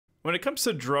When it comes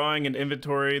to drawing an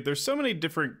inventory, there's so many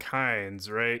different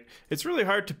kinds, right? It's really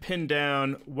hard to pin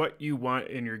down what you want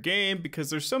in your game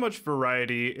because there's so much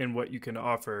variety in what you can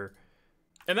offer.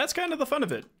 And that's kind of the fun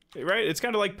of it, right? It's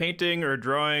kind of like painting or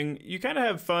drawing. You kind of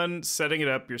have fun setting it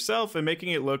up yourself and making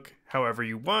it look however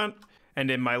you want. And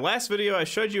in my last video, I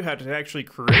showed you how to actually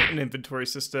create an inventory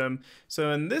system. So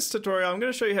in this tutorial, I'm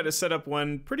going to show you how to set up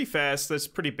one pretty fast that's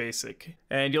pretty basic.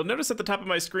 And you'll notice at the top of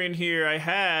my screen here, I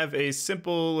have a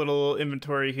simple little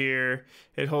inventory here.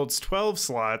 It holds 12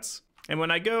 slots. And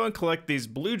when I go and collect these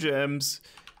blue gems,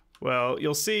 well,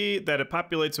 you'll see that it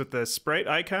populates with the sprite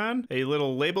icon, a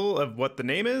little label of what the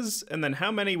name is, and then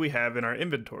how many we have in our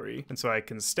inventory. And so I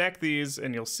can stack these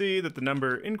and you'll see that the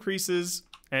number increases.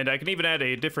 And I can even add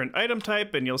a different item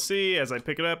type, and you'll see as I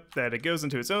pick it up that it goes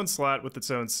into its own slot with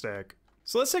its own stack.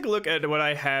 So let's take a look at what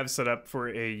I have set up for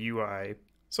a UI.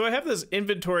 So I have this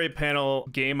inventory panel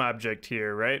game object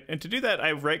here, right? And to do that,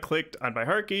 I right-clicked on my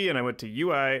hierarchy and I went to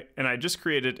UI and I just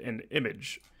created an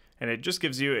image. And it just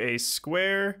gives you a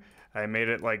square. I made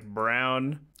it like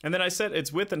brown. And then I set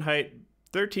its width and height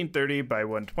 1330 by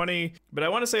 120, but I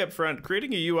want to say up front,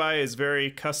 creating a UI is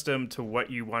very custom to what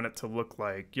you want it to look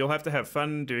like. You'll have to have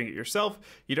fun doing it yourself.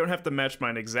 You don't have to match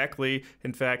mine exactly.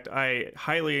 In fact, I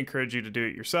highly encourage you to do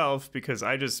it yourself because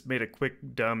I just made a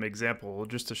quick, dumb example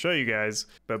just to show you guys.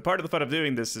 But part of the fun of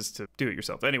doing this is to do it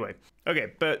yourself. Anyway,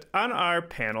 okay, but on our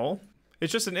panel,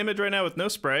 it's just an image right now with no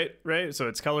sprite, right? So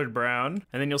it's colored brown.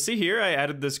 And then you'll see here, I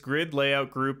added this grid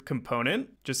layout group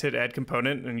component. Just hit add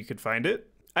component and you can find it.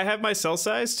 I have my cell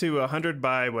size to 100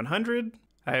 by 100.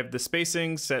 I have the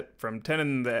spacing set from 10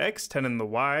 in the X, 10 in the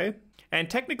Y. And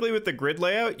technically with the grid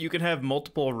layout, you can have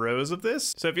multiple rows of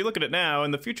this. So if you look at it now,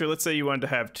 in the future, let's say you wanted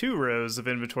to have 2 rows of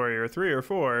inventory or 3 or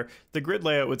 4, the grid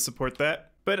layout would support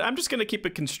that. But I'm just gonna keep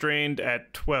it constrained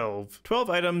at 12. 12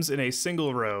 items in a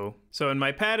single row. So in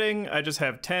my padding, I just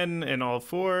have 10 in all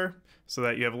 4, so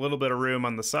that you have a little bit of room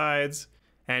on the sides.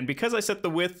 And because I set the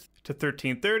width to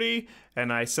 1330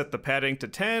 and I set the padding to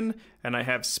 10 and I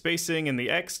have spacing in the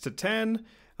X to 10,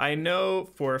 I know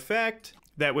for a fact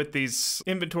that with these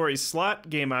inventory slot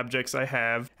game objects I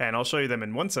have, and I'll show you them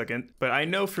in 1 second, but I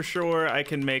know for sure I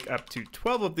can make up to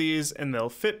 12 of these and they'll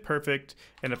fit perfect.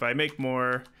 And if I make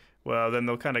more, well, then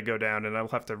they'll kind of go down and I'll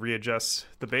have to readjust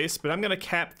the base, but I'm gonna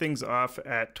cap things off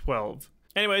at 12.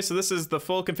 Anyway, so this is the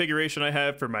full configuration I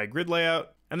have for my grid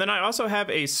layout. And then I also have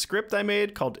a script I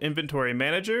made called Inventory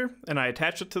Manager, and I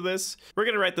attach it to this. We're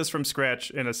gonna write this from scratch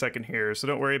in a second here, so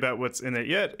don't worry about what's in it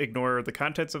yet. Ignore the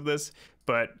contents of this,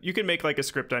 but you can make like a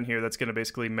script on here that's gonna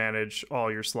basically manage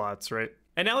all your slots, right?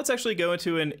 And now let's actually go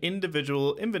into an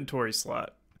individual inventory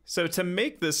slot. So to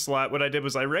make this slot, what I did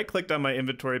was I right-clicked on my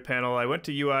inventory panel, I went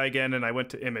to UI again, and I went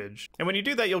to image. And when you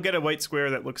do that, you'll get a white square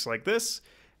that looks like this.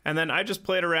 And then I just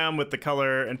played around with the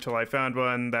color until I found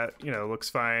one that, you know, looks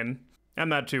fine. I'm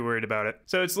not too worried about it.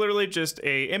 So it's literally just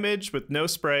a image with no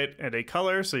sprite and a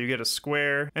color, so you get a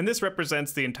square, and this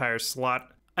represents the entire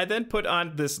slot. I then put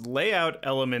on this layout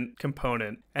element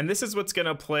component, and this is what's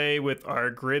gonna play with our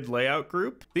grid layout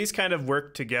group. These kind of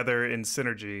work together in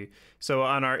synergy. So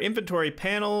on our inventory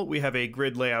panel, we have a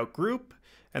grid layout group,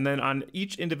 and then on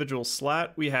each individual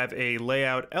slot, we have a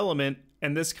layout element,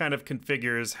 and this kind of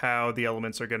configures how the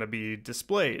elements are gonna be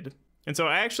displayed. And so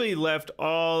I actually left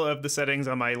all of the settings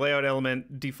on my layout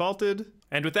element defaulted.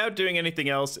 And without doing anything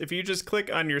else, if you just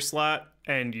click on your slot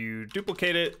and you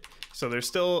duplicate it, so they're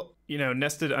still, you know,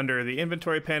 nested under the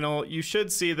inventory panel, you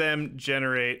should see them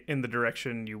generate in the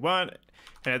direction you want.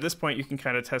 And at this point, you can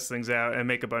kind of test things out and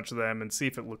make a bunch of them and see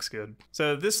if it looks good.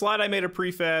 So this slot I made a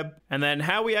prefab, and then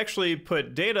how we actually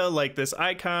put data like this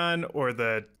icon or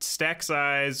the stack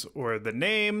size or the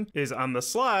name is on the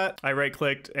slot. I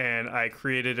right-clicked and I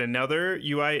created another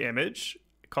UI image,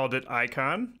 called it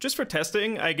icon. Just for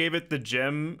testing, I gave it the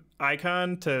gem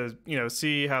icon to, you know,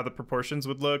 see how the proportions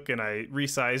would look, and I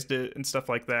resized it and stuff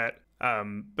like that.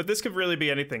 But this could really be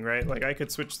anything, right? Like I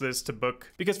could switch this to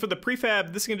book, because for the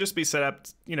prefab, this can just be set up,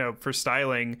 you know, for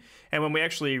styling. And when we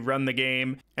actually run the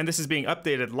game and this is being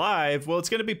updated live, well, it's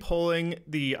going to be pulling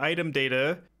the item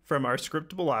data from our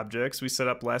scriptable objects we set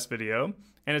up last video,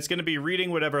 and it's going to be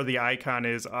reading whatever the icon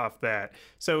is off that.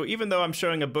 So even though I'm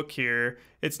showing a book here,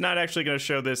 it's not actually going to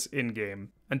show this in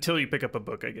game until you pick up a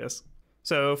book, I guess.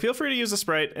 So feel free to use a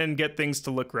sprite and get things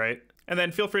to look right. And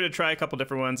then feel free to try a couple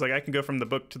different ones. Like I can go from the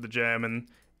book to the gem, and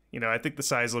you know, I think the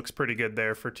size looks pretty good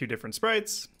there for 2 different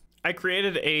sprites. I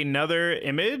created another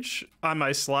image on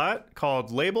my slot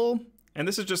called label, And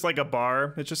this is just like a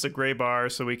bar. It's just a gray bar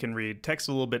so we can read text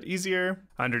a little bit easier.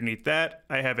 Underneath that,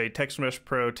 I have a Text Mesh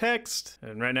Pro text.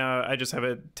 And right now I just have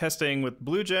it testing with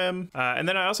Blue Gem. And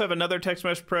then I also have another Text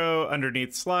Mesh Pro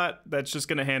underneath slot that's just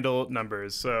gonna handle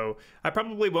numbers. So I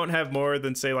probably won't have more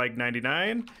than say like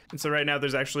 99. And so right now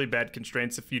there's actually bad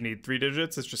constraints. If you need 3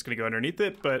 digits, it's just gonna go underneath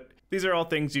it. But these are all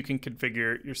things you can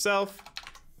configure yourself.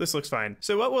 This looks fine.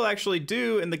 So what we'll actually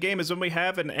do in the game is when we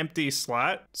have an empty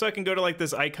slot, so I can go to like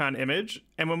this icon image,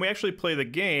 and when we actually play the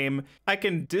game, I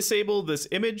can disable this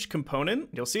image component.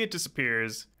 You'll see it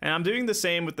disappears. And I'm doing the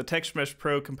same with the Text Mesh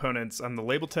Pro components on the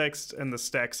label text and the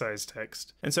stack size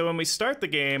text. And so when we start the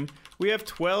game, we have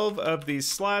 12 of these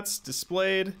slots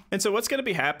displayed. And so what's gonna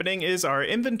be happening is our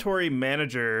inventory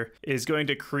manager is going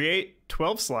to create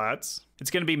 12 slots. It's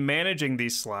going to be managing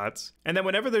these slots. And then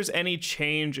whenever there's any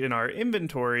change in our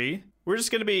inventory, we're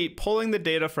just going to be pulling the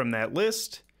data from that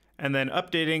list and then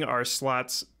updating our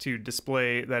slots to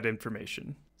display that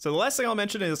information. So the last thing I'll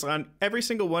mention is on every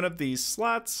single one of these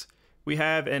slots, we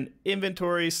have an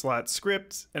inventory slot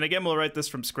script. And again, we'll write this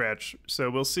from scratch.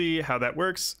 So we'll see how that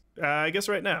works. I guess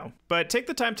right now. But take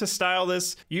the time to style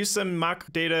this, use some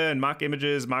mock data and mock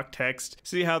images, mock text,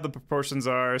 see how the proportions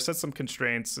are, set some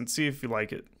constraints, and see if you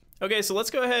like it. Okay, so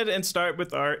let's go ahead and start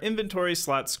with our inventory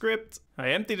slot script.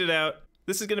 I emptied it out.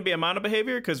 This is gonna be a mono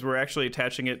behavior because we're actually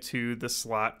attaching it to the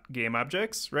slot game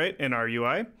objects, right, in our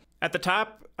UI. At the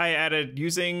top, I added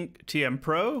using TM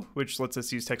Pro, which lets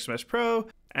us use Text Mesh Pro.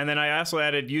 And then I also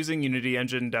added using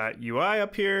UnityEngine.ui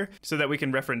up here so that we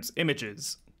can reference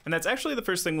images. And that's actually the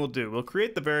first thing we'll do. We'll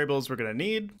create the variables we're gonna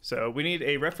need. So we need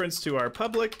a reference to our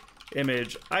public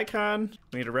image icon.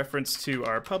 We need a reference to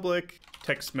our public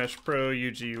Text Mesh Pro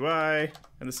UGUI.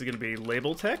 And this is gonna be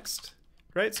label text,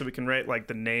 right? So we can write like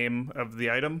the name of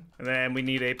the item. And then we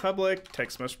need a public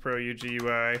Text Mesh Pro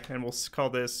UGUI, and we'll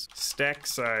call this stack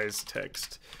size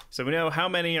text. So we know how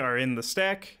many are in the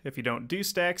stack. If you don't do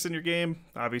stacks in your game,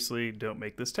 obviously don't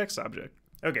make this text object.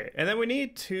 Okay, and then we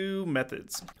need 2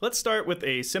 methods. Let's start with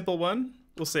a simple one.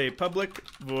 We'll say public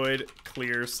void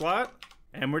clear slot,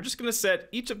 and we're just gonna set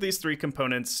each of these 3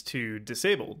 components to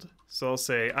disabled. So I'll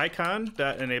say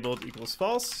icon.enabled equals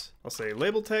false. I'll say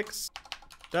label text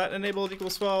dot enabled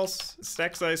equals false,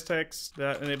 stack size text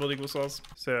dot enabled equals false.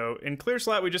 So in clear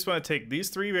slot, we just want to take these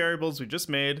 3 variables we just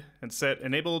made and set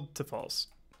enabled to false.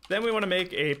 Then we want to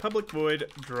make a public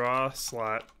void draw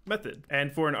slot method.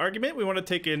 And for an argument, we want to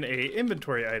take in a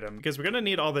inventory item because we're going to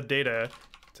need all the data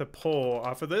to pull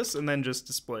off of this and then just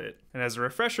display it. And as a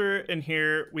refresher, in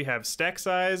here we have stack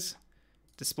size,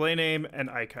 display name, and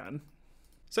icon.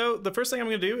 So the first thing I'm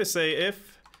going to do is say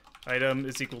if item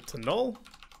is equal to null,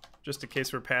 just in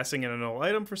case we're passing in a null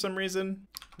item for some reason.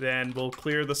 Then we'll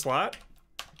clear the slot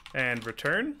and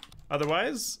return.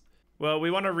 Otherwise, well,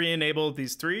 we want to re-enable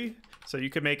these 3. So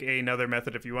you could make another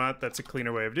method if you want. That's a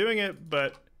cleaner way of doing it,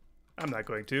 but I'm not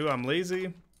going to. I'm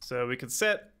lazy. So we could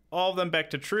set all of them back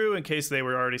to true in case they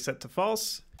were already set to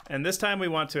false. And this time we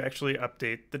want to actually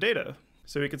update the data.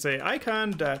 So we could say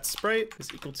icon.sprite is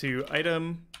equal to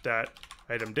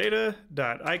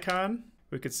item.itemData.icon.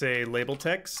 We could say label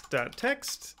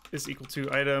text.text is equal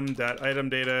to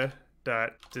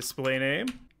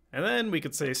item.itemData.displayName. And then we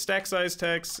could say stack size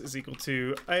text is equal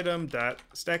to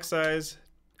item.stackSize,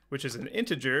 which is an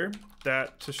integer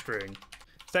to string.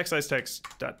 Stack size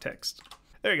text.text.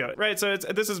 There you go. Right, so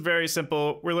this is very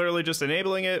simple. We're literally just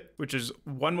enabling it, which is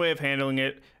one way of handling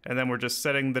it, and then we're just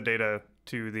setting the data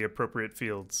to the appropriate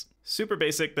fields. Super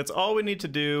basic. That's all we need to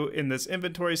do in this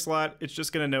inventory slot. It's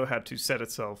just going to know how to set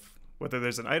itself, whether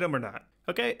there's an item or not.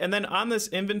 Okay, and then on this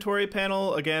inventory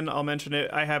panel, again, I'll mention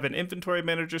it, I have an inventory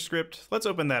manager script. Let's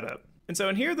open that up. And so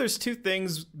in here, there's 2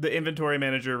 things the inventory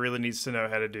manager really needs to know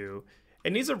how to do.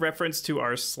 It needs a reference to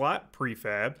our slot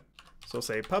prefab. So we'll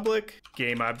say public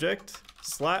game object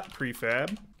slot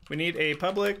prefab. We need a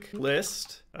public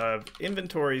list of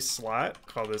inventory slot.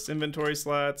 Call this inventory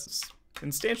slots.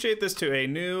 Instantiate this to a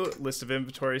new list of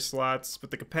inventory slots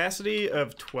with the capacity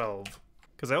of 12.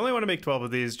 Because I only want to make 12 of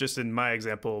these just in my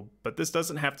example, but this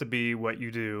doesn't have to be what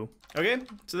you do. Okay,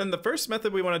 so then the first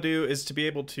method we want to do is to be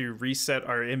able to reset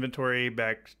our inventory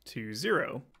back to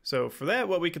 0. So for that,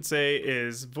 what we could say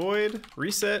is void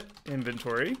reset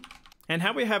inventory. And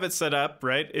how we have it set up,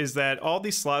 right, is that all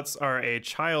these slots are a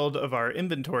child of our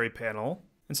inventory panel.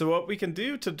 And so what we can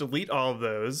do to delete all of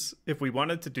those, if we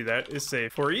wanted to do that, is say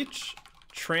for each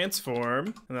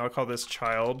transform, and I'll call this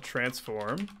child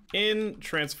transform, in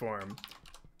transform,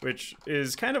 which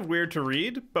is kind of weird to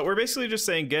read, but we're basically just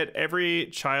saying get every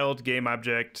child game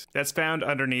object that's found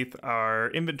underneath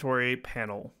our inventory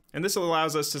panel. And this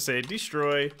allows us to say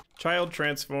destroy child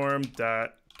transform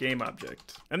dot game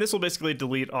object. And this will basically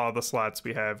delete all the slots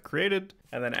we have created.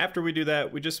 And then after we do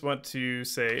that, we just want to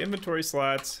say inventory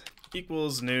slots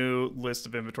equals new list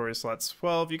of inventory slots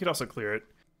 12. You could also clear it.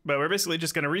 But we're basically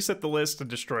just going to reset the list and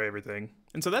destroy everything.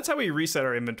 And so that's how we reset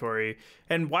our inventory.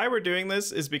 And why we're doing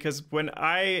this is because when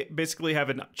I basically have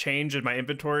a change in my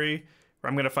inventory,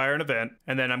 I'm going to fire an event,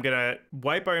 and then I'm going to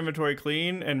wipe our inventory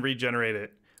clean and regenerate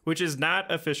it, which is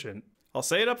not efficient. I'll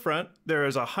say it up front, there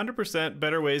is 100%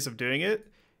 better ways of doing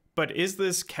it, but is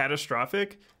this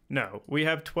catastrophic? No. We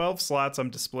have 12 slots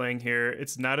I'm displaying here.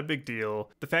 It's not a big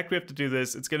deal. The fact we have to do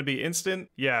this, it's going to be instant.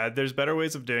 Yeah, there's better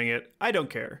ways of doing it. I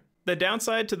don't care. The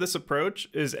downside to this approach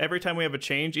is every time we have a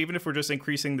change, even if we're just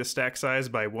increasing the stack size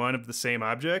by one of the same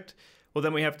object, well,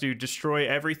 then we have to destroy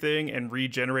everything and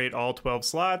regenerate all 12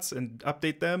 slots and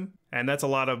update them. And that's a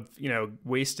lot of,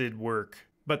 wasted work.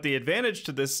 But the advantage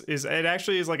to this is it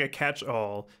actually is like a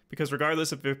catch-all, because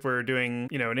regardless of if we're doing,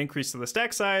 an increase to the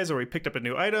stack size, or we picked up a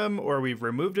new item, or we've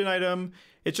removed an item,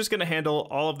 it's just going to handle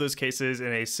all of those cases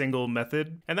in a single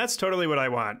method. And that's totally what I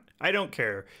want. I don't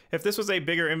care. If this was a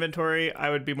bigger inventory,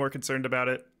 I would be more concerned about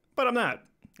it, but I'm not.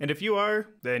 And if you are,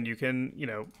 then you can,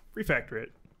 refactor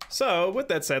it. So with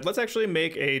that said, let's actually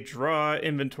make a draw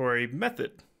inventory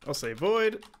method. I'll say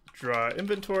void draw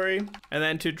inventory. And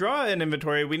then to draw an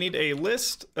inventory, we need a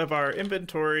list of our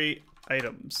inventory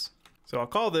items. So I'll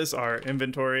call this our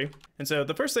inventory. And so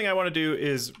the first thing I want to do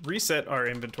is reset our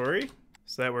inventory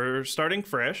so that we're starting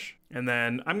fresh. And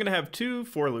then I'm going to have two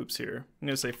for loops here. I'm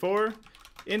going to say for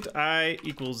int I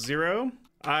equals 0.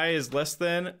 I is less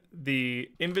than the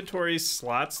inventory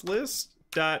slots list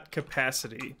dot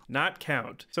capacity, not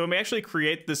count. So when we actually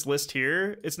create this list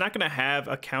here, it's not going to have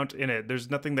a count in it. There's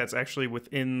nothing that's actually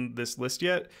within this list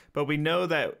yet, but we know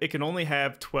that it can only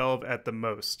have 12 at the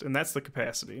most, and that's the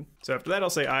capacity. So after that, I'll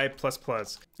say I++.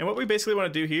 And what we basically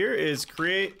want to do here is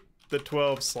create the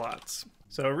 12 slots.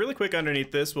 So really quick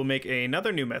underneath this, we'll make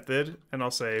another new method, and I'll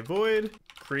say void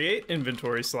create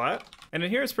inventory slot. And in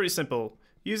here, it's pretty simple.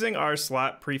 Using our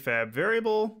slot prefab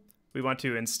variable, we want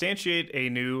to instantiate a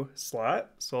new slot.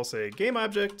 So I'll say game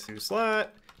object to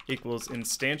slot equals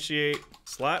instantiate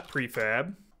slot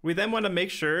prefab. We then want to make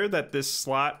sure that this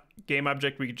slot game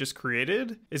object we just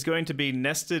created is going to be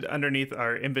nested underneath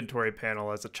our inventory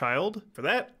panel as a child. For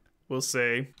that, we'll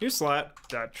say new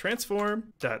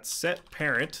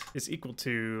slot.transform.setParent is equal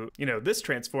to, this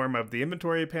transform of the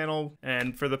inventory panel.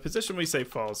 And for the position, we say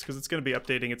false because it's going to be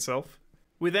updating itself.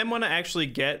 We then want to actually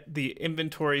get the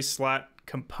inventory slot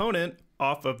component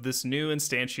off of this new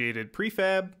instantiated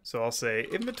prefab. So I'll say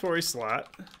inventory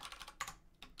slot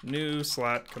new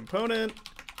slot component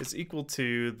is equal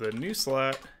to the new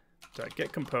slot dot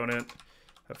get component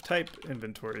of type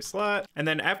inventory slot. And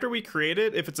then after we create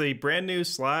it, if it's a brand new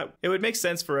slot, it would make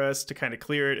sense for us to kind of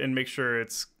clear it and make sure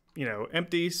it's,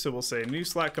 empty. So we'll say new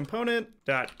slot component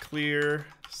dot clear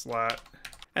slot.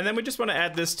 And then we just want to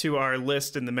add this to our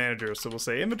list in the manager. So we'll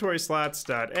say inventory slots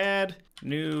dot add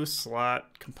new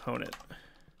slot component.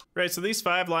 Right, so these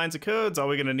 5 lines of code is all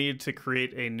we're going to need to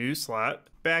create a new slot.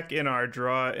 Back in our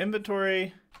draw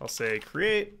inventory, I'll say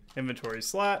create inventory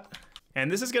slot. And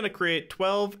this is going to create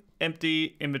 12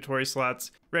 empty inventory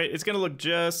slots. Right, it's going to look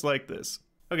just like this.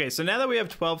 Okay, so now that we have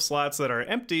 12 slots that are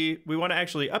empty, we want to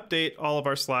actually update all of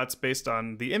our slots based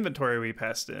on the inventory we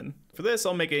passed in. For this,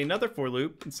 I'll make another for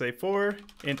loop and say for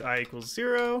int I equals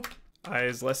 0, I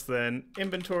is less than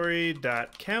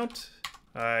inventory.count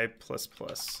I++.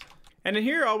 And in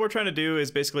here, all we're trying to do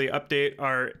is basically update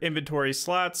our inventory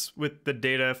slots with the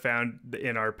data found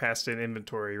in our passed in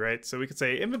inventory, right? So we could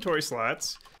say inventory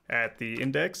slots at the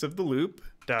index of the loop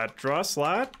dot draw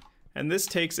slot, and this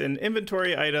takes an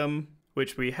inventory item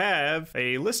which we have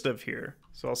a list of here.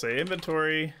 So I'll say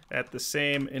inventory at the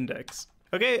same index.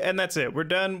 Okay, and that's it. We're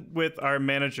done with our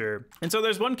manager. And so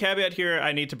there's one caveat here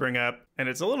I need to bring up, and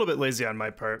it's a little bit lazy on my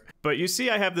part. But you see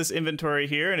I have this inventory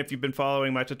here, and if you've been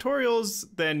following my tutorials,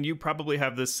 then you probably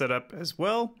have this set up as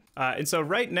well. And so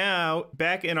right now,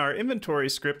 back in our inventory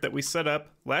script that we set up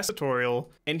last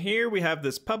tutorial, in here we have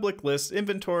this public list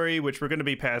inventory, which we're going to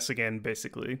be passing in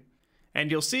basically. And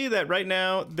you'll see that right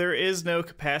now, there is no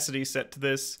capacity set to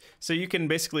this. So you can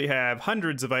basically have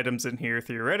hundreds of items in here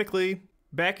theoretically.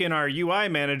 Back in our UI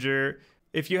manager,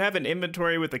 if you have an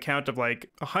inventory with a count of like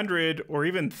 100 or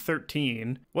even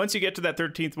 13, once you get to that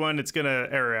 13th one, it's gonna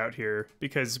error out here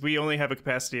because we only have a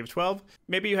capacity of 12.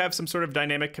 Maybe you have some sort of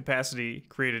dynamic capacity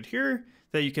created here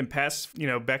that you can pass,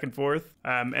 back and forth.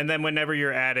 And then whenever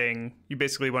you're adding, you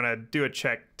basically want to do a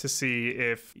check to see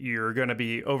if you're going to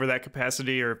be over that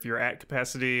capacity or if you're at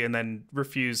capacity and then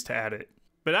refuse to add it.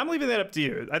 But I'm leaving that up to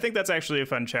you. I think that's actually a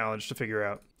fun challenge to figure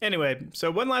out. Anyway,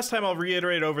 so one last time I'll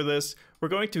reiterate over this. We're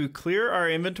going to clear our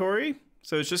inventory.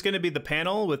 So it's just going to be the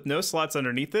panel with no slots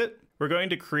underneath it. We're going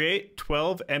to create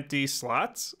 12 empty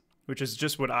slots, which is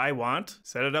just what I want.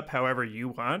 Set it up however you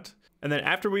want. And then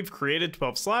after we've created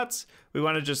 12 slots, we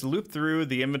want to just loop through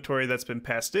the inventory that's been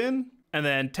passed in and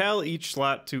then tell each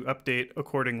slot to update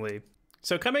accordingly.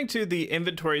 So coming to the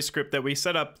inventory script that we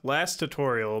set up last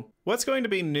tutorial, what's going to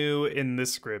be new in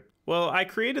this script? Well, I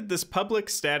created this public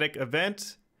static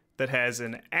event that has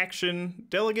an action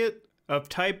delegate of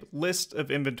type list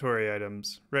of inventory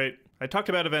items, right? I talked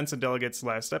about events and delegates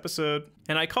last episode,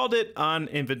 and I called it on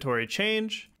inventory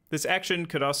change. This action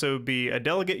could also be a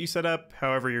delegate you set up,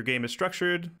 however your game is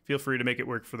structured. Feel free to make it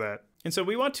work for that. And so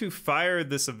we want to fire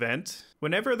this event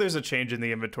whenever there's a change in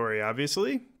the inventory,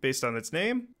 obviously, based on its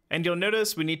name. And you'll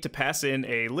notice we need to pass in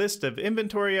a list of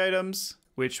inventory items,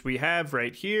 which we have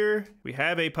right here. We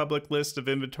have a public list of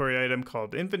inventory item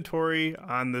called inventory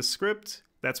on this script.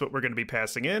 That's what we're going to be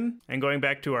passing in. And going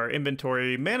back to our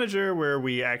inventory manager where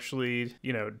we actually,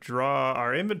 draw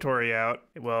our inventory out,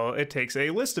 well, it takes a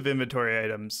list of inventory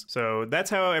items. So that's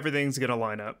how everything's going to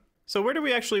line up. So where do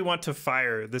we actually want to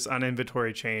fire this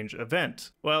onInventory change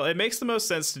event? Well, it makes the most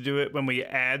sense to do it when we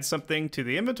add something to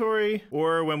the inventory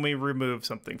or when we remove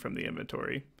something from the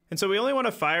inventory. And so we only want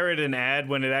to fire it and add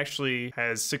when it actually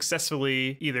has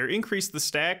successfully either increased the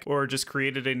stack or just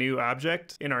created a new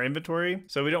object in our inventory.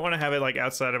 So we don't want to have it like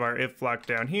outside of our if block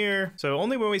down here. So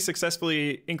only when we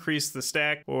successfully increase the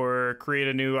stack or create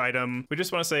a new item, we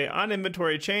just want to say on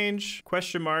inventory change, ?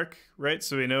 Right?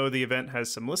 So we know the event has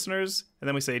some listeners. And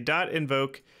then we say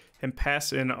 .invoke and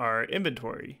pass in our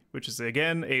inventory, which is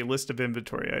again a list of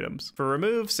inventory items. For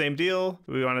remove, same deal.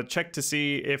 We want to check to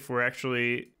see if we're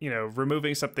actually,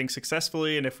 removing something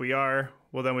successfully, and if we are,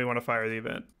 well, then we want to fire the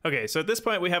event. Okay, so at this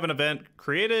point we have an event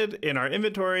created in our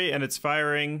inventory and it's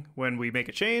firing when we make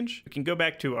a change. We can go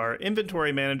back to our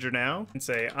inventory manager now and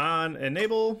say on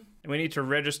enable, and we need to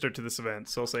register to this event.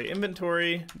 So I'll say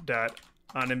inventory dot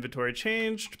on inventory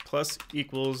changed plus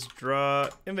equals draw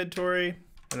inventory.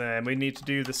 And then we need to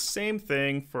do the same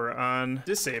thing for on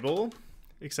disable,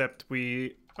 except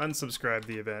we unsubscribe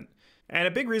the event. And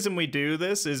a big reason we do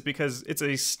this is because it's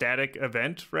a static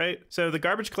event, right? So the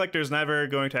garbage collector is never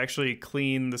going to actually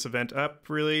clean this event up,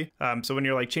 really. So when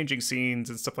you're like changing scenes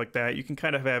and stuff like that, you can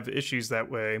kind of have issues that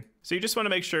way. So you just want to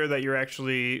make sure that you're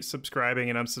actually subscribing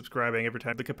and unsubscribing every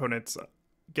time the components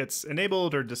gets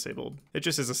enabled or disabled. It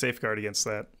just is a safeguard against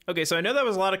that. Okay, so I know that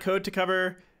was a lot of code to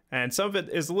cover. And some of it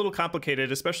is a little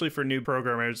complicated, especially for new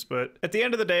programmers, but at the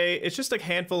end of the day, it's just a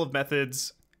handful of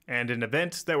methods and an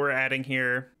event that we're adding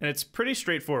here, and it's pretty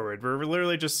straightforward. We're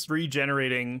literally just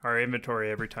regenerating our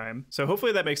inventory every time. So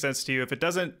hopefully that makes sense to you. If it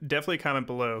doesn't, definitely comment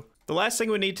below. The last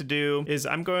thing we need to do is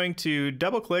I'm going to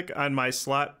double click on my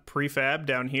slot prefab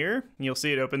down here. And you'll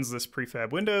see it opens this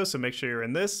prefab window, so make sure you're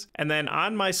in this. And then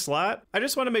on my slot, I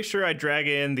just want to make sure I drag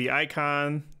in the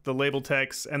icon, the label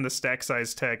text, and the stack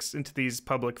size text into these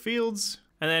public fields.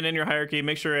 And then in your hierarchy,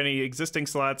 make sure any existing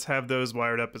slots have those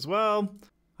wired up as well.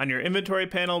 On your inventory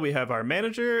panel, we have our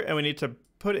manager, and we need to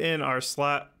put in our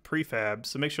slot prefab,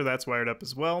 so make sure that's wired up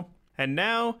as well. And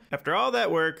now, after all that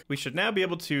work, we should now be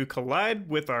able to collide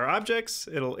with our objects.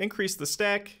 It'll increase the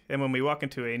stack, and when we walk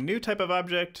into a new type of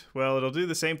object, well, it'll do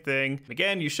the same thing.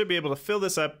 Again, you should be able to fill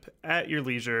this up at your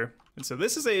leisure. And so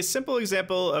this is a simple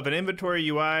example of an inventory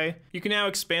UI. You can now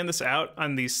expand this out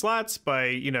on these slots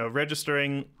by,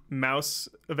 registering mouse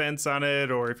events on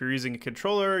it, or if you're using a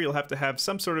controller, you'll have to have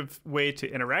some sort of way to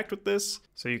interact with this.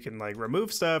 So you can like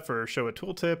remove stuff or show a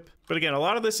tooltip. But again, a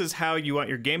lot of this is how you want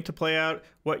your game to play out,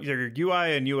 what your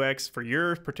UI and UX for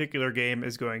your particular game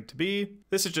is going to be.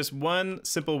 This is just one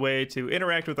simple way to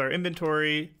interact with our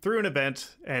inventory through an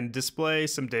event and display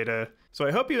some data. So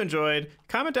I hope you enjoyed.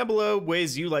 Comment down below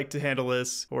ways you like to handle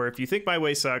this, or if you think my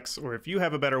way sucks, or if you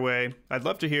have a better way. I'd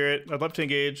love to hear it. I'd love to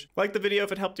engage. Like the video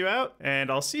if it helped you out,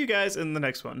 and I'll see you guys in the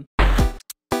next one.